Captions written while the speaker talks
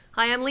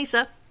Hi, I'm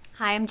Lisa.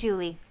 Hi, I'm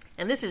Julie.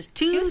 And this is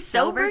Two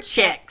Sober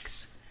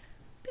Chicks.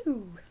 We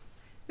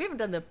haven't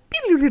done the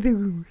No,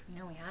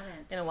 we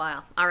haven't. in a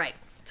while. All right.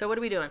 So what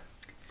are we doing?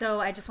 So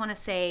I just want to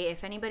say,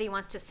 if anybody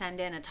wants to send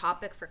in a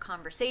topic for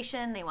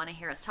conversation, they want to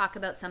hear us talk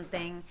about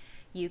something,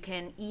 you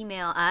can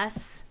email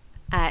us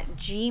at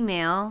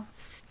gmail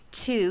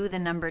to the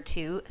number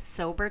 2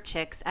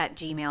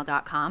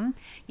 soberchicks@gmail.com.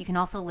 You can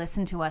also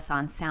listen to us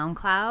on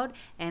SoundCloud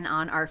and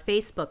on our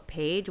Facebook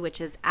page, which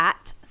is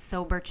at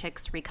Sober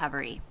Chicks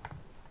Recovery.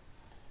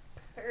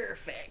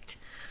 Perfect.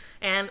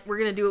 And we're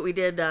going to do what we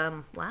did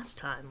last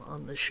time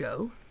on the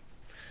show.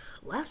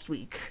 Last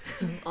week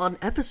on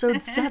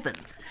episode 7.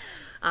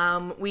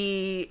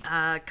 We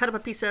cut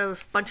up a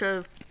bunch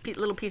of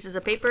little pieces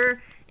of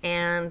paper,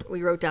 and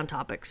we wrote down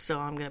topics. So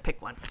I'm going to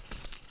pick one.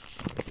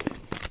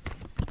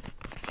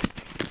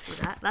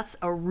 See that? That's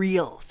a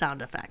real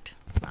sound effect.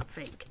 It's not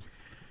fake.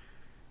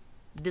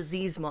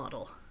 Disease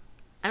model.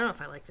 I don't know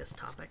if I like this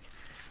topic,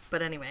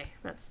 but anyway,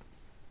 that's...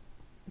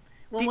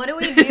 Well, what do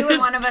we do when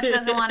one of us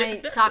doesn't want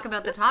to talk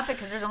about the topic?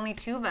 Because there's only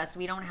 2 of us.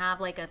 We don't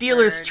have like a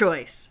dealer's third.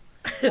 choice.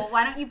 Well,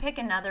 why don't you pick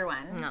another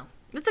one? No.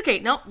 It's okay.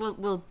 No,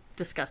 we'll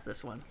discuss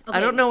this one. Okay.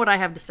 I don't know what I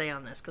have to say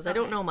on this because I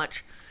don't know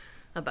much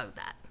about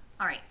that.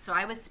 All right. So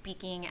I was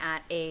speaking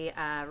at a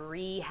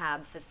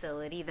rehab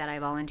facility that I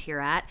volunteer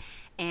at.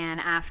 And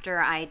after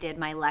I did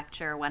my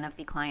lecture, one of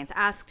the clients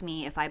asked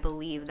me if I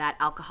believe that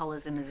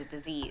alcoholism is a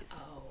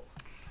disease. Oh.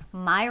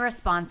 My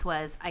response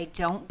was, I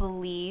don't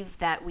believe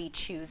that we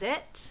choose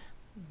it.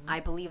 I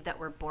believe that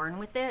we're born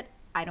with it.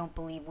 I don't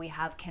believe we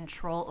have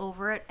control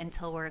over it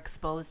until we're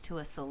exposed to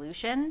a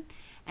solution,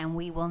 and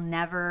we will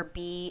never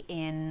be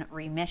in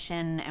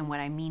remission. And what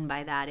I mean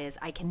by that is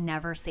I can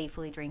never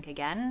safely drink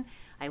again.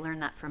 I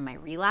learned that from my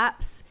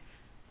relapse.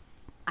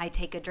 I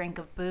take a drink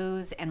of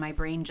booze and my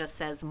brain just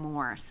says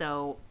more.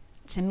 So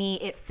to me,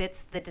 it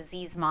fits the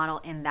disease model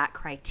in that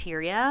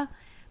criteria,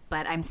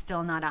 but I'm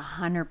still not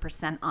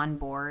 100% on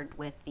board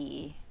with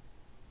the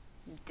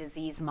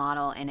disease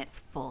model in its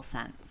full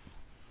sense.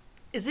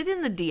 Is it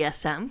in the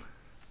DSM?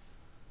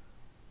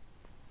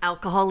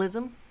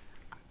 Alcoholism?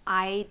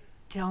 I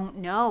don't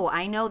know.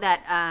 I know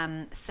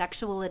that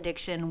sexual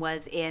addiction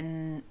was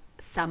in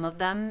some of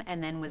them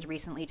and then was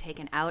recently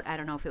taken out. I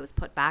don't know if it was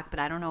put back, but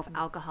I don't know if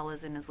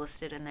alcoholism is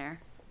listed in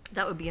there.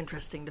 That would be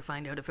interesting to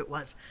find out if it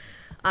was.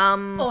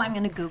 I'm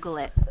going to Google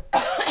it.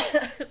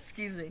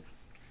 Excuse me.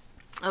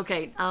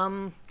 Okay,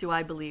 do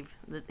I believe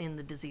in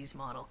the disease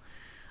model?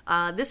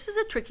 This is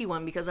a tricky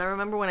one because I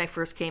remember when I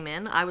first came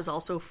in, I was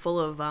also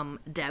full of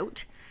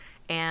doubt,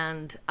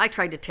 and I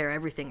tried to tear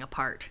everything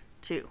apart,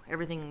 too.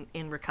 Everything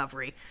in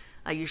recovery.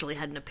 I usually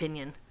had an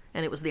opinion,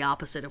 and it was the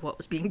opposite of what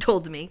was being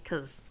told to me,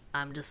 because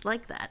I'm just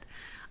like that.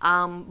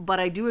 But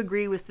I do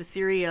agree with the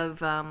theory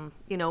of,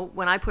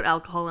 when I put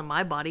alcohol in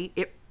my body,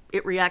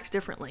 it reacts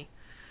differently.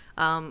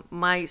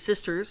 My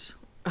sisters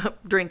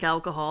drink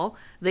alcohol,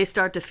 they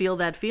start to feel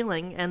that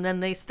feeling, and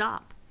then they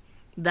stop.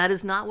 That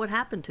is not what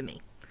happened to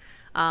me.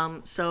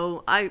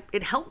 So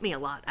it helped me a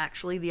lot,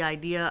 actually, the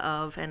idea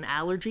of an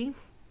allergy.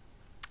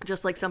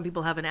 Just like some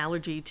people have an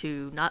allergy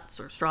to nuts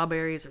or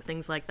strawberries or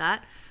things like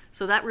that.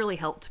 So that really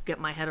helped get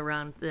my head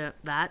around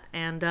that.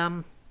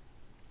 And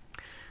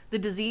the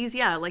disease,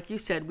 yeah, like you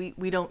said,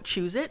 we don't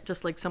choose it,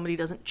 just like somebody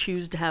doesn't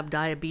choose to have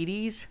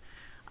diabetes.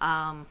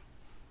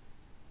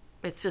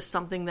 It's just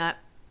something that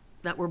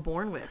we're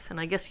born with. And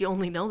I guess you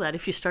only know that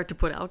if you start to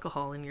put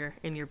alcohol in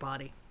your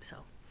body. So.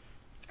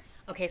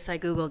 Okay, so I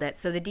Googled it.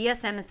 So the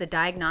DSM is the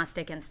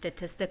Diagnostic and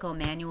Statistical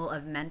Manual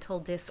of Mental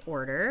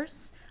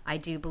Disorders. I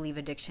do believe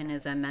addiction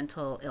is a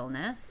mental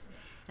illness.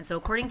 And so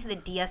according to the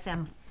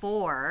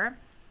DSM-4,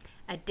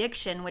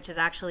 addiction, which is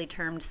actually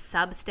termed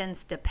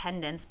substance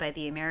dependence by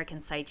the American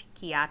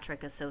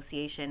Psychiatric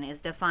Association, is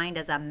defined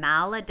as a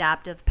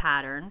maladaptive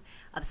pattern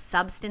of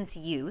substance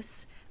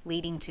use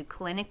leading to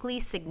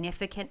clinically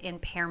significant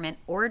impairment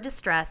or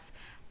distress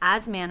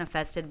as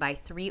manifested by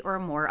 3 or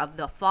more of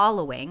the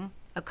following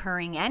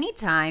occurring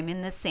anytime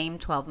in the same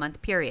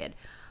 12-month period.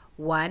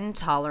 1,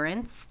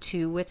 tolerance.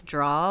 2,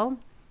 withdrawal.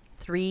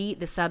 3,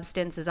 the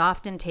substance is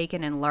often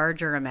taken in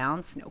larger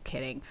amounts, no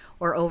kidding,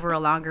 or over a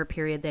longer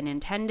period than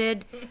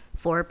intended.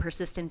 4,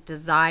 persistent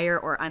desire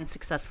or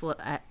unsuccessful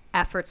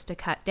efforts to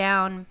cut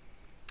down.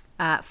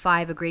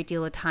 5, a great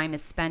deal of time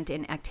is spent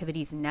in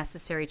activities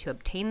necessary to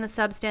obtain the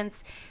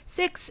substance.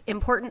 6,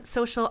 important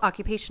social,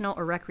 occupational,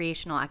 or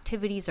recreational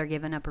activities are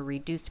given up or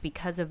reduced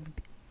because of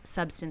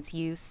substance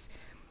use.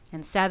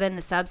 And 7,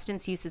 the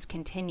substance use is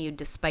continued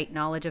despite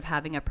knowledge of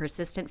having a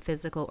persistent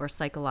physical or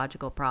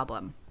psychological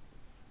problem.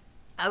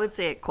 I would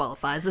say it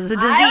qualifies as a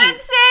disease. I would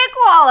say it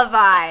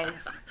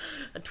qualifies.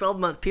 A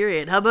 12-month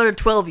period. How about a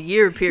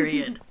 12-year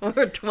period or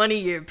a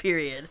 20-year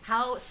period?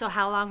 How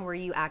long were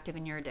you active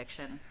in your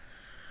addiction?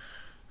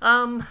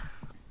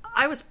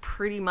 I was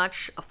pretty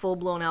much a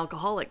full-blown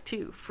alcoholic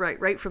too,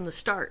 right from the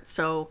start.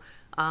 So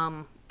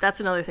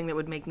that's another thing that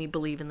would make me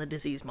believe in the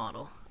disease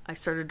model. I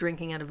started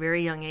drinking at a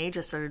very young age.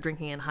 I started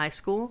drinking in high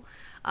school.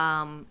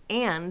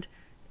 And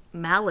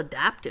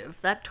maladaptive,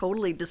 that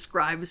totally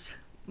describes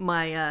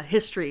my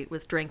history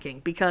with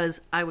drinking,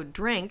 because I would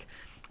drink,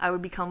 I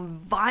would become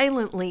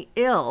violently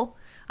ill,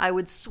 I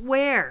would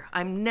swear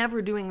I'm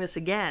never doing this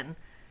again,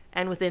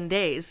 and within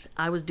days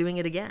I was doing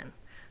it again.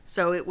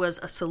 So it was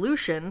a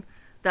solution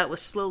that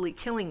was slowly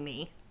killing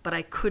me, but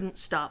I couldn't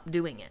stop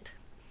doing it.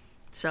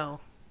 So,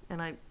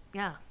 and I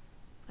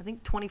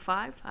think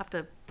 25, I have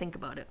to think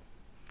about it.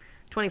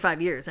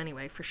 25 years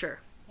anyway, for sure.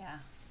 Yeah.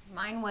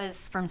 Mine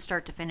was from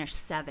start to finish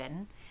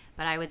 7,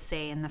 but I would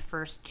say in the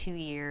first 2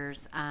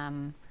 years,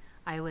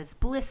 I was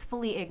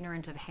blissfully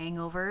ignorant of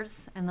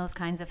hangovers and those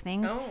kinds of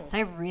things. Oh. So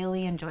I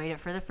really enjoyed it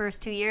for the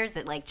first 2 years.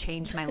 It like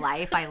changed my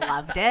life. I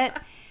loved it.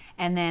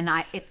 And then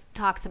it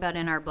talks about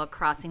in our book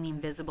crossing the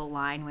invisible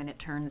line when it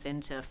turns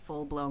into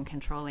full-blown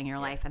controlling your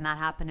life. And that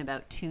happened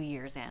about 2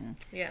 years in.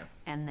 Yeah.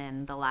 And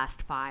then the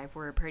last 5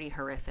 were pretty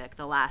horrific.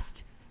 The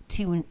last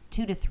two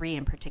to 3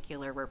 in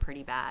particular were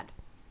pretty bad.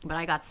 But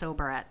I got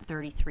sober at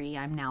 33.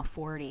 I'm now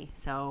 40.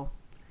 So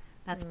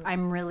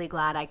I'm really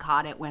glad I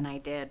caught it when I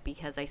did,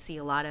 because I see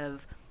a lot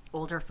of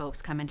older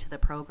folks come into the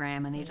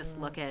program and they just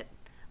look at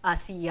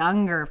us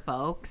younger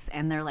folks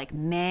and they're like,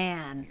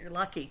 man, You're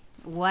lucky.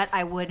 what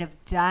I would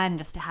have done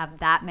just to have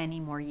that many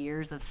more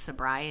years of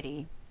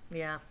sobriety.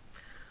 Yeah.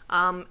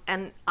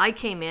 And I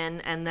came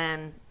in, and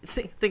then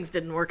things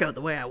didn't work out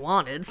the way I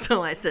wanted.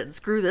 So I said,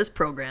 screw this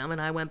program. And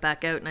I went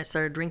back out and I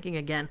started drinking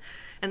again.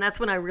 And that's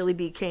when I really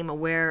became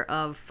aware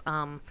of,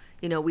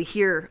 we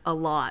hear a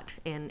lot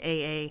in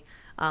AA.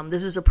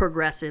 This is a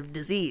progressive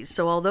disease.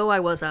 So although I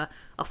was a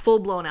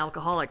full-blown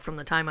alcoholic from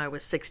the time I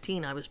was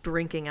 16, I was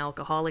drinking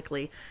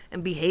alcoholically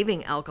and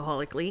behaving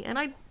alcoholically. And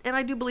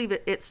I do believe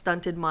it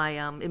stunted my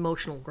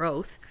emotional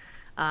growth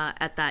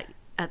at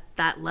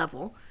that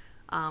level.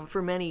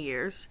 For many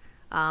years.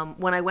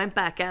 When I went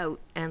back out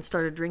and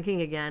started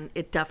drinking again,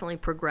 it definitely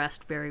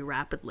progressed very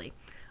rapidly.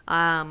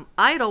 I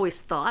had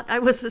always thought I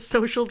was a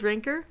social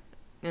drinker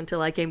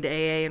until I came to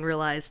AA and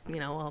realized,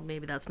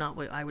 maybe that's not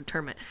what I would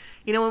term it.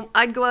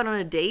 I'd go out on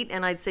a date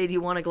and I'd say, do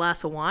you want a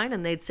glass of wine?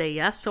 And they'd say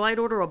yes, so I'd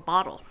order a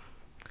bottle.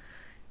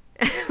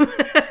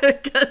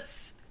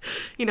 Because,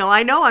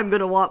 I know I'm going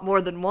to want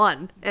more than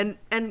one. And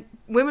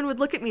women would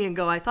look at me and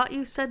go, I thought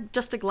you said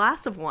just a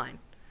glass of wine.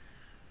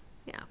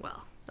 Yeah,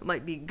 well, that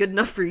might be good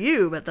enough for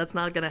you, but that's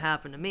not going to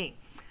happen to me.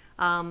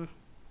 And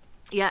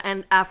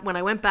when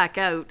I went back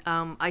out,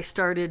 I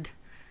started,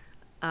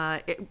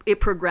 it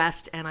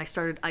progressed, and I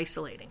started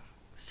isolating.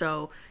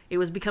 So it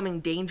was becoming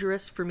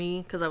dangerous for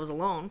me, because I was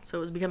alone, so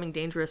it was becoming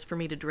dangerous for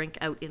me to drink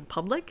out in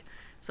public,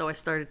 so I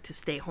started to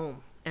stay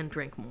home and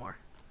drink more.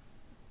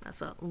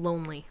 That's a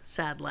lonely,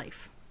 sad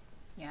life.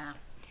 Yeah.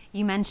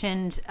 You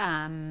mentioned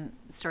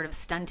sort of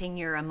stunting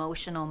your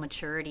emotional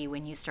maturity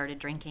when you started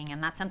drinking,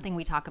 and that's something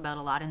we talk about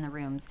a lot in the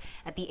rooms.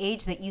 At the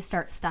age that you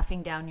start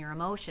stuffing down your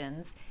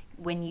emotions,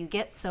 when you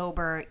get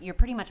sober, you're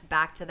pretty much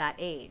back to that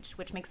age,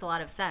 which makes a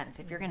lot of sense.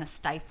 If you're going to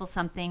stifle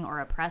something or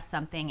oppress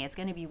something, it's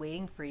going to be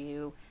waiting for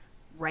you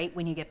right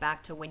when you get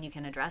back to when you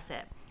can address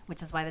it,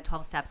 which is why the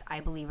 12 steps, I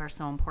believe, are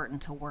so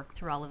important, to work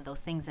through all of those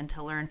things and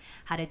to learn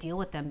how to deal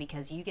with them,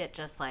 because you get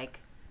just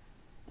like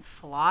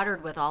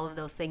slaughtered with all of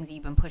those things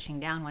you've been pushing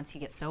down once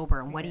you get sober.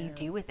 And what do you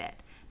do with it?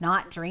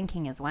 Not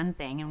drinking is one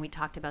thing, and we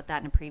talked about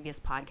that in a previous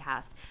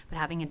podcast, but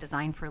having a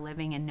design for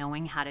living and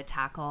knowing how to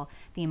tackle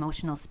the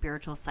emotional,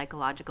 spiritual,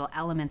 psychological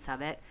elements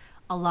of it,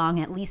 along,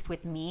 at least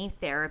with me,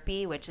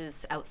 therapy, which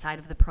is outside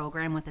of the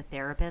program with a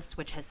therapist,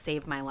 which has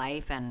saved my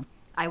life. And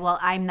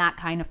I'm that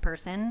kind of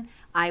person.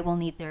 I will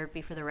need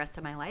therapy for the rest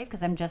of my life,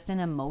 because I'm just an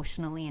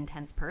emotionally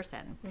intense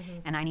person. Mm-hmm.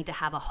 And I need to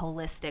have a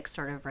holistic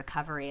sort of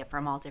recovery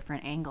from all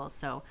different angles.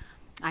 So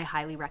I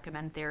highly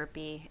recommend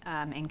therapy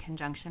in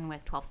conjunction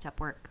with 12-step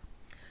work.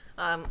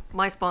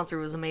 My sponsor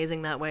was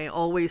amazing that way,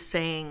 always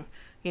saying,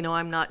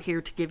 I'm not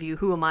here to give you,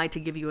 who am I to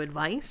give you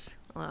advice?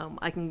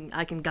 I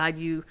can guide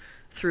you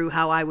through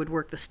how I would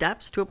work the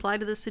steps to apply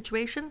to this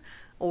situation.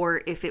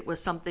 Or if it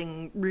was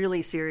something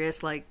really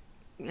serious, like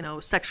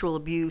sexual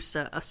abuse,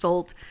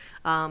 assault,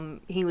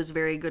 he was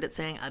very good at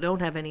saying, I don't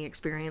have any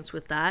experience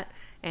with that,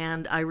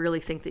 and I really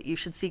think that you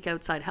should seek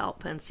outside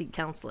help and seek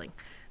counseling.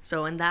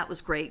 So, and that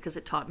was great, because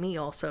it taught me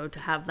also to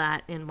have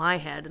that in my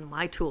head and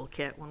my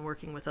toolkit when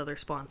working with other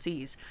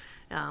sponsees,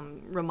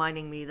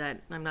 reminding me that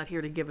I'm not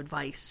here to give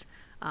advice.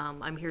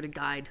 I'm here to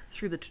guide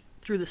through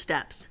the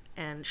steps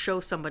and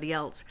show somebody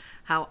else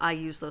how I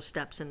use those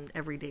steps in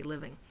everyday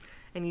living.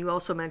 And you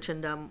also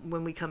mentioned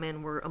when we come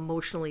in, we're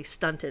emotionally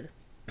stunted.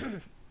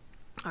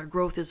 Our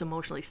growth is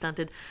emotionally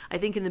stunted. I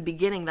think in the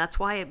beginning, that's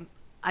why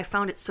I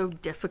found it so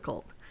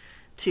difficult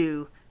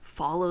to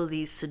follow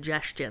these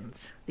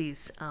suggestions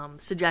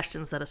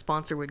that a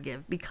sponsor would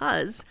give,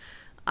 because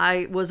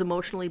I was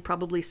emotionally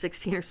probably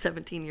 16 or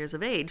 17 years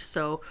of age.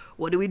 So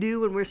what do we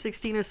do when we're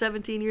 16 or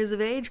 17 years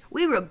of age?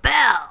 We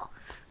rebel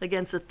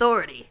against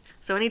authority.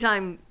 So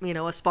anytime,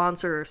 a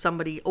sponsor or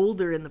somebody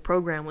older in the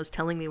program was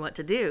telling me what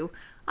to do,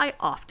 I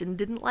often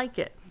didn't like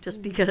it,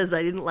 just because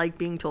I didn't like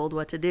being told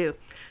what to do.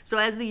 So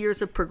as the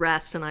years have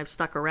progressed and I've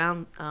stuck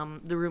around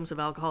the rooms of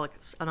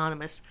Alcoholics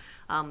Anonymous,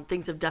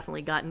 things have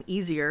definitely gotten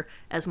easier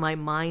as my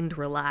mind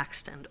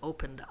relaxed and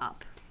opened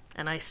up.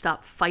 And I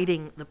stopped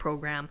fighting the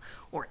program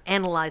or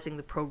analyzing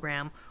the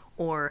program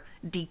or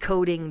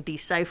decoding,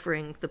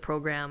 deciphering the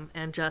program,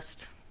 and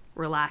just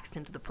relaxed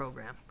into the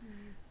program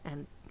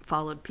and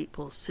followed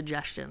people's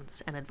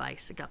suggestions and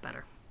advice. It got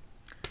better.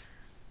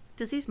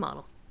 Disease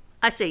model.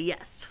 I say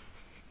yes.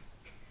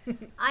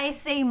 I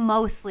say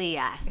mostly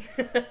yes.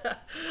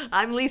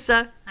 I'm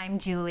Lisa. I'm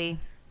Julie.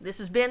 This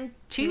has been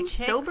Two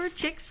Sober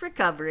Chicks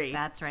Recovery.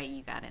 That's right,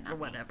 you got it. Or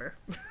whatever.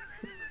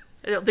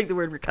 I don't think the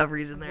word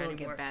recovery is in there We'll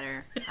anymore. get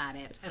better at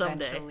it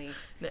Someday. eventually.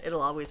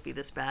 It'll always be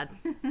this bad.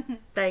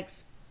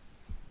 Thanks.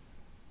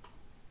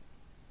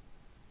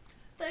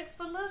 Thanks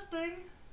for listening.